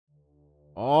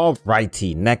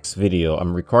Alrighty, next video.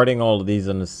 I'm recording all of these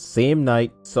on the same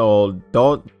night, so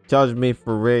don't judge me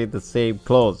for wearing the same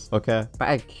clothes, okay?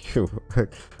 Thank you.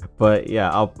 But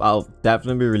yeah, I'll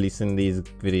definitely be releasing these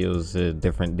videos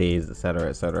different days, etc,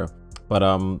 etc. But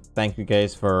thank you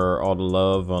guys for all the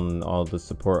love and all the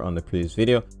support on the previous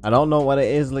video. I don't know what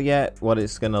it is yet, what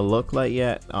it's gonna look like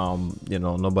yet. You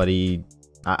know,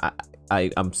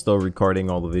 I'm still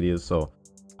recording all the videos, so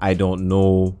I don't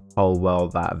know how well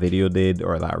that video did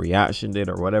or that reaction did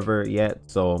or whatever yet.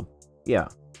 So yeah,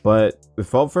 but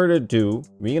without further ado,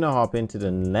 we're gonna hop into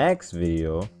the next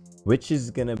video, which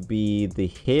is gonna be the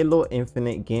Halo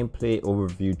Infinite gameplay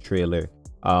overview trailer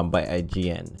by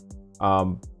IGN.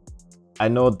 I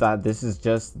know that this is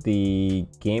just the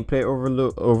gameplay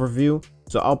overview,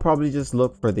 so I'll probably just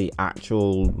look for the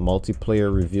actual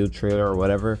multiplayer review trailer or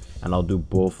whatever, and I'll do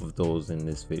both of those in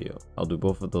this video. I'll do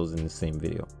both of those in the same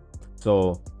video.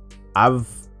 So I've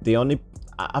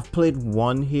played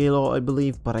one Halo, I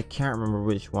believe, but I can't remember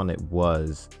which one it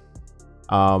was.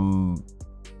 I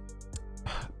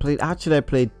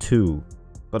played two,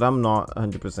 but I'm not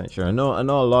 100% sure. I know a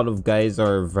lot of guys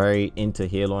are very into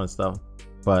Halo and stuff,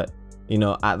 but you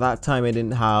know, at that time I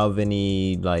didn't have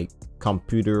any like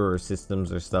computer or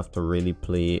systems or stuff to really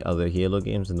play other Halo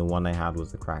games, and the one I had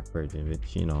was the cracked version,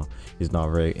 which, you know, is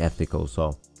not very ethical.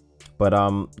 So but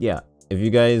yeah, if you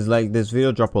guys like this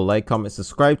video, drop a like, comment,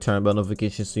 subscribe, turn on bell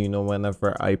notifications so you know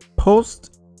whenever I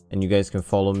post, and you guys can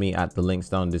follow me at the links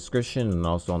down in the description and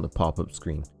also on the pop-up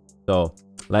screen. So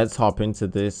let's hop into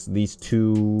these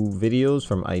two videos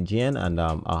from IGN, and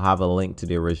I'll have a link to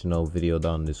the original video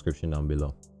down in the description down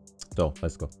below. So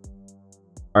let's go.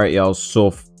 All right, y'all,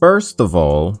 so first of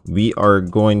all, we are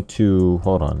going to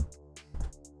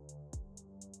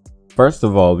first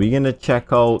of all, we're gonna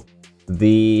check out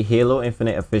the Halo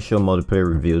Infinite official multiplayer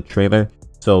reveal trailer.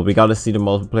 So we got to see the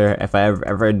multiplayer. If I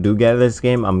ever do get this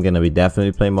game, I'm gonna be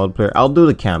definitely playing multiplayer. I'll do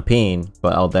the campaign,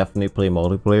 but I'll definitely play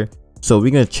multiplayer. So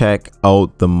we're gonna check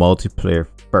out the multiplayer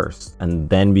first, and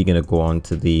then we're gonna go on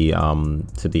to the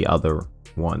other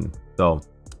one. So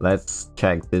let's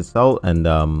check this out, and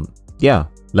yeah,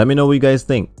 let me know what you guys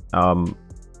think. As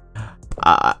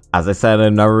I said,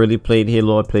 I've never really played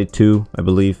Halo. I played 2, I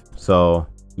believe. So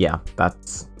yeah,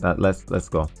 that's that. Let's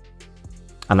go.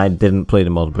 And I didn't play the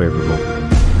multiplayer before.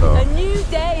 So. A new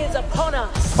day is upon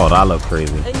us. Oh, that looked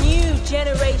crazy. A new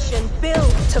generation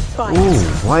built to fight.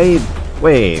 Ooh, wait.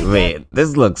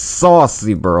 This looks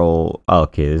saucy, bro.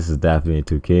 Okay, this is definitely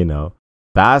 2K now.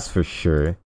 That's for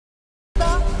sure.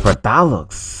 But that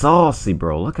looks saucy,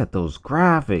 bro. Look at those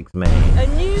graphics, man. A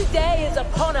new day is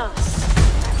upon us.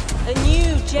 A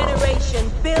new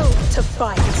generation built to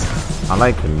fight. I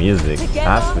like the music, Together,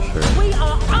 that's for sure. We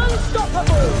are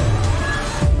unstoppable.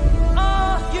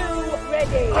 Are you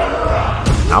ready?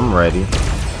 I'm ready.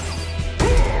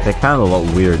 They kind of look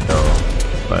weird though,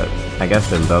 but I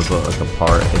guess it does look like a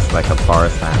part. It's like a power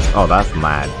stance. Oh, that's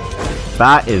mad.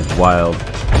 That is wild.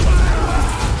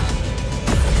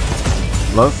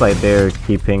 Looks like they're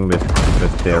keeping with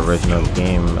the original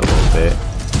game a little bit.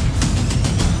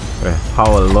 With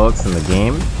how it looks in the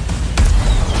game.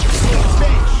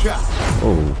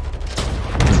 Oh,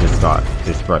 he just got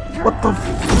destroyed. What the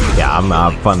f— yeah, I'm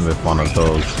gonna have fun with one of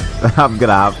those. I'm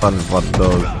gonna have fun with one of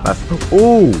those. That's—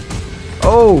 oh!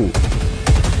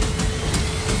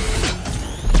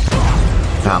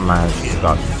 That man just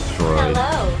got destroyed.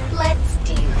 Hello, let's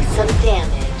do some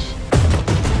damage.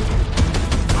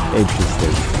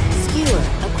 Interesting. Skewer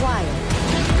acquired.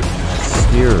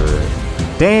 Skewer.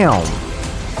 Damn!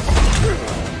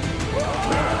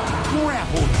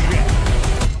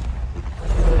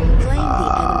 Claim the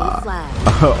enemy flag.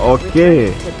 Okay.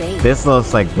 Return to base. This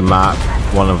looks like the map,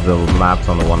 one of the maps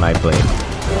on the one I played.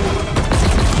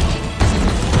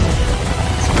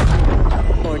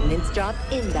 Ordnance drop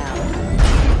inbound.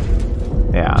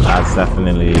 Yeah, that's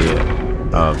definitely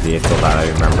a vehicle that I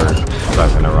remember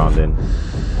driving around in.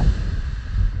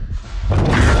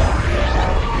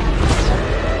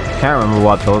 Can't remember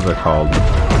what those are called.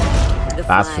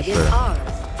 That's for sure.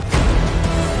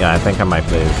 Yeah, I think I might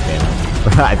play this game.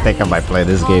 I think I might play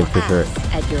this game for sure.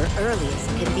 At your earliest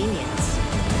convenience.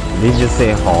 Did you just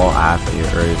say haul ass at your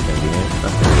earliest convenience?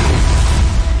 That's crazy.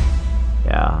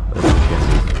 Yeah, this is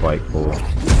gonna be quite cool.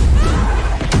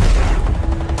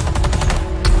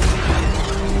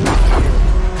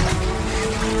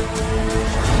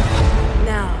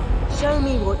 Now, show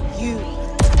me what you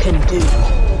can do.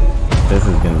 This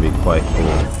is gonna be quite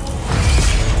cool.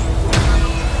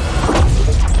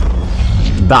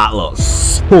 That looks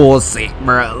so sick,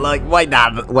 bro. Like, why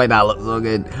not look so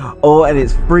good? Oh, and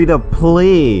it's free to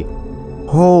play.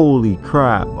 Holy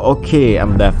crap. Okay,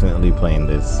 I'm definitely playing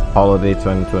this. Holiday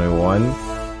 2021.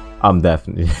 I'm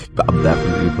definitely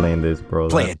playing this, bro.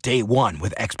 Play it day one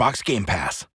with Xbox Game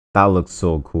Pass. That looks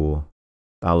so cool.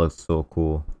 That looks so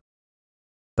cool.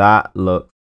 That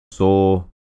looks so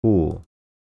cool.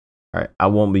 Alright, I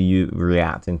won't be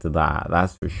reacting to that,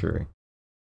 that's for sure.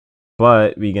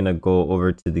 But we're gonna go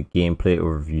over to the gameplay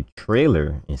overview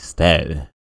trailer instead.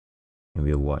 And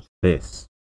we'll watch this.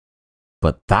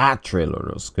 But that trailer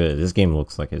looks good. This game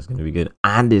looks like it's gonna be good.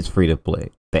 And it's free to play.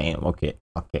 Damn, okay.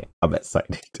 I'm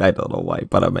excited. I don't know why,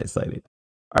 but I'm excited.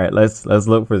 Alright, let's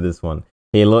look for this one.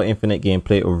 Halo Infinite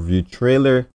gameplay overview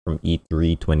trailer from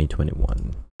E3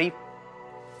 2021.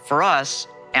 For us,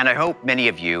 and I hope many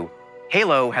of you,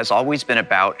 Halo has always been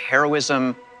about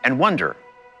heroism and wonder,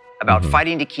 about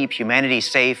fighting to keep humanity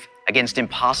safe against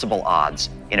impossible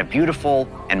odds in a beautiful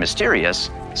and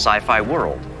mysterious sci-fi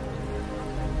world.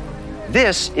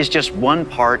 This is just one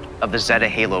part of the Zeta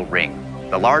Halo ring,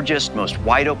 the largest, most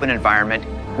wide-open environment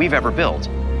we've ever built,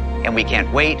 and we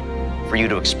can't wait for you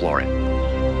to explore it.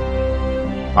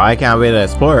 I can't wait to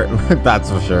explore it, that's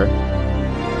for sure.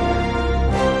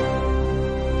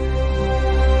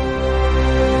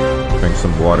 Drink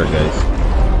some water, guys.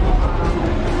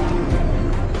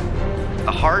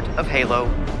 The heart of Halo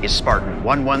is Spartan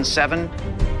 117,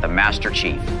 the Master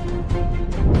Chief.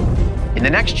 In the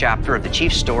next chapter of the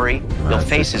Chief's story, he'll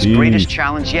face his greatest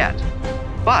challenge yet.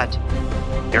 But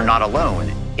they're not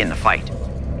alone in the fight.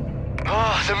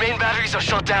 Oh, the main batteries are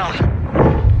shut down.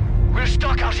 We're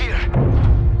stuck out here.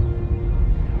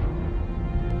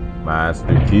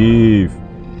 Master Chief.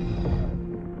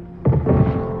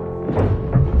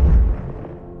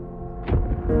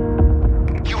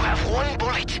 You have one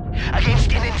bullet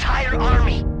against an entire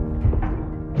army.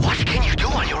 What can you do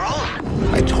on your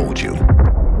own? I told you.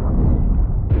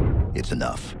 It's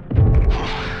enough.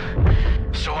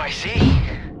 So I see.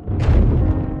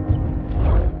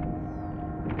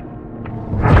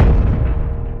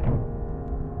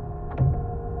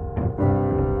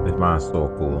 This man's so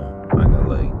cool. I ain't gonna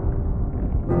lie.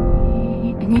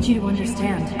 I need you to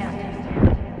understand.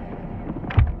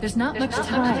 There's not much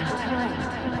time.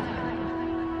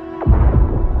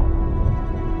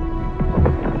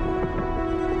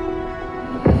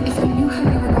 If you knew how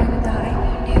you were going to die,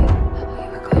 you knew how you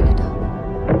were going to die.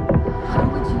 How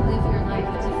would you live your life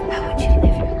differently? How would you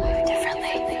live your life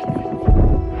differently?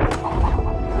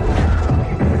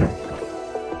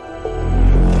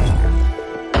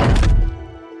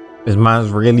 This man's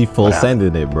really full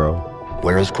sending it, bro.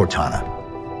 Where is Cortana?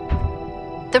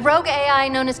 The rogue AI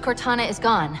known as Cortana is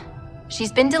gone.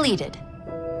 She's been deleted.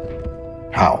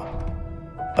 How?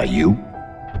 By you?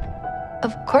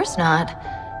 Of course not.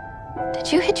 Did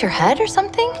you hit your head or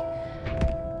something?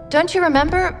 Don't you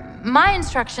remember? My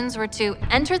instructions were to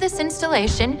enter this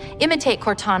installation, imitate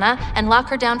Cortana, and lock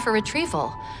her down for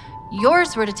retrieval.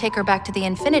 Yours were to take her back to the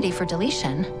Infinity for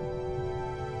deletion.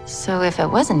 So if it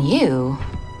wasn't you...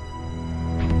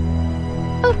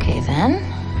 Okay then.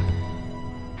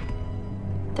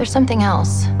 There's something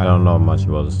else. I don't know much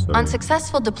about the story. On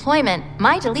successful deployment,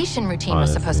 my deletion routine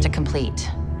was supposed to complete.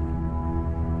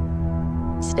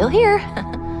 Still here.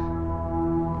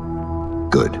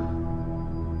 Good.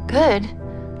 Good.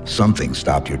 Something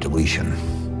stopped your deletion.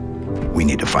 We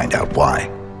need to find out why.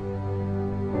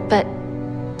 But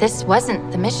this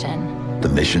wasn't the mission. The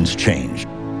missions changed.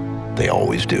 They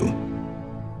always do.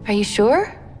 Are you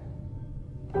sure?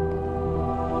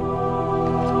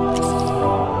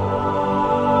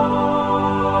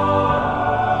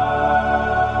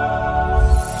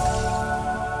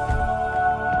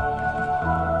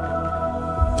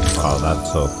 Oh,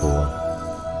 that's so cool.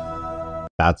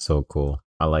 That's so cool.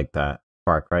 I like that.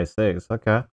 Far Cry 6.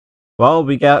 Okay. Well,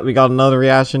 we got another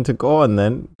reaction to go on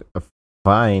then.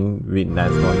 Fine.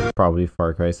 Next one probably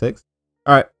Far Cry 6.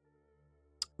 All right.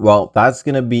 Well, that's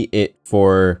gonna be it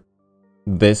for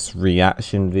this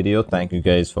reaction video. Thank you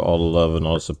guys for all the love and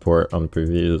all the support on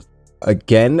previews.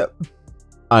 Again,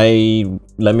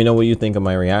 let me know what you think of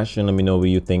my reaction. Let me know what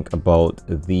you think about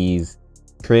these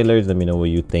trailers. Let me know what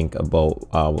you think about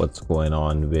what's going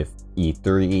on with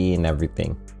E3 and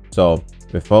everything. So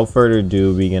without further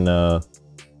ado, we're gonna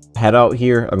head out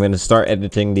here. I'm gonna start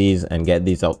editing these and get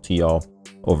these out to y'all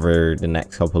over the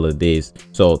next couple of days.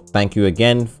 So thank you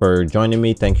again for joining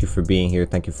me. Thank you for being here.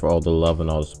 Thank you for all the love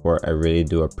and all the support. I really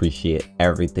do appreciate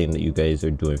everything that you guys are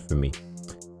doing for me.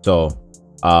 So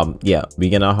yeah,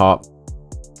 we're gonna hop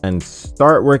and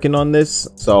start working on this.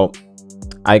 So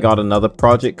I got another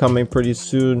project coming pretty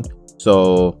soon.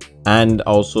 So, and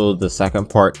also the second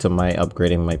part to my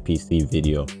upgrading my PC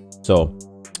video. So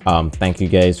thank you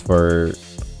guys for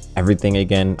everything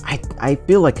again. I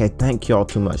feel like I thank y'all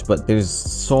too much, but there's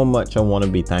so much I want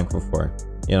to be thankful for.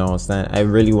 You know what I'm saying? I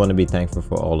really want to be thankful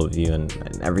for all of you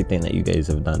and everything that you guys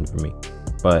have done for me.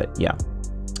 But yeah,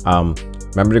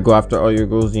 remember to go after all your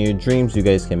goals and your dreams. You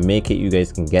guys can make it, you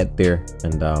guys can get there.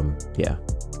 And yeah,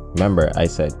 remember I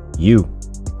said you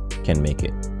can make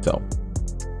it. So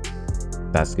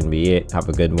that's gonna be it. Have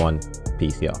a good one.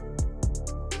 Peace, y'all.